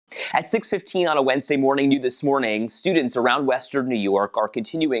At 6:15 on a Wednesday morning, new this morning, students around Western New York are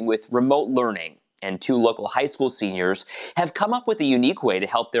continuing with remote learning. And two local high school seniors have come up with a unique way to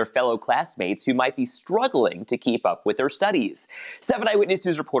help their fellow classmates who might be struggling to keep up with their studies. 7 Eyewitness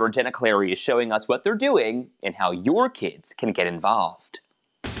News reporter Jenna Clary is showing us what they're doing and how your kids can get involved.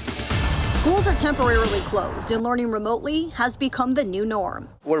 Schools are temporarily closed and learning remotely has become the new norm.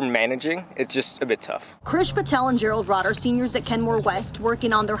 We're managing. It's just a bit tough. Krish Patel and Gerald Rod are seniors at Kenmore West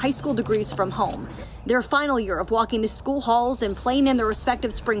working on their high school degrees from home. Their final year of walking the school halls and playing in their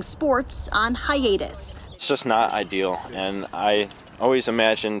respective spring sports on hiatus. It's just not ideal, and I always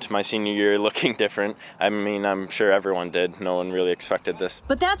imagined my senior year looking different. I mean, I'm sure everyone did. No one really expected this.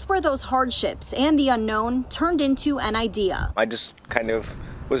 But that's where those hardships and the unknown turned into an idea. I just kind of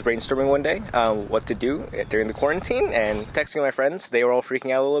was brainstorming one day what to do during the quarantine and texting my friends. They were all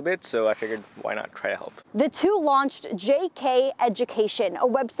freaking out a little bit, so I figured why not try to help. The two launched JK Education, a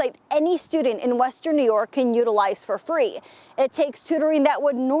website any student in Western New York can utilize for free. It takes tutoring that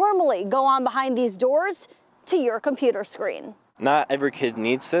would normally go on behind these doors to your computer screen. Not every kid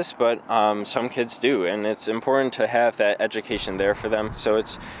needs this, but some kids do, and it's important to have that education there for them. So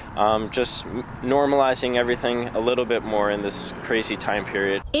it's just normalizing everything a little bit more in this crazy time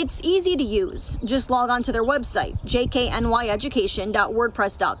period. It's easy to use. Just log on to their website,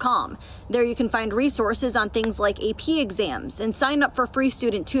 jknyeducation.wordpress.com. There you can find resources on things like AP exams and sign up for free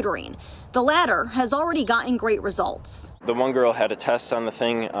student tutoring. The latter has already gotten great results. The one girl had a test on the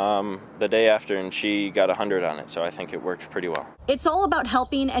thing the day after, and she got 100 on it, so I think it worked pretty well. It's all about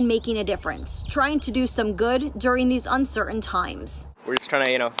helping and making a difference, trying to do some good during these uncertain times. We're just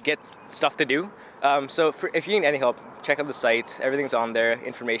trying to, get stuff to do. So if you need any help, check out the site. Everything's on there.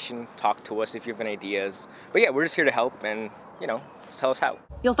 Information, talk to us if you have any ideas. But yeah, we're just here to help and, tell us how.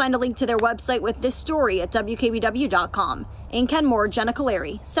 You'll find a link to their website with this story at WKBW.com. In Kenmore, Jenna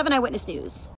Clary, 7 Eyewitness News.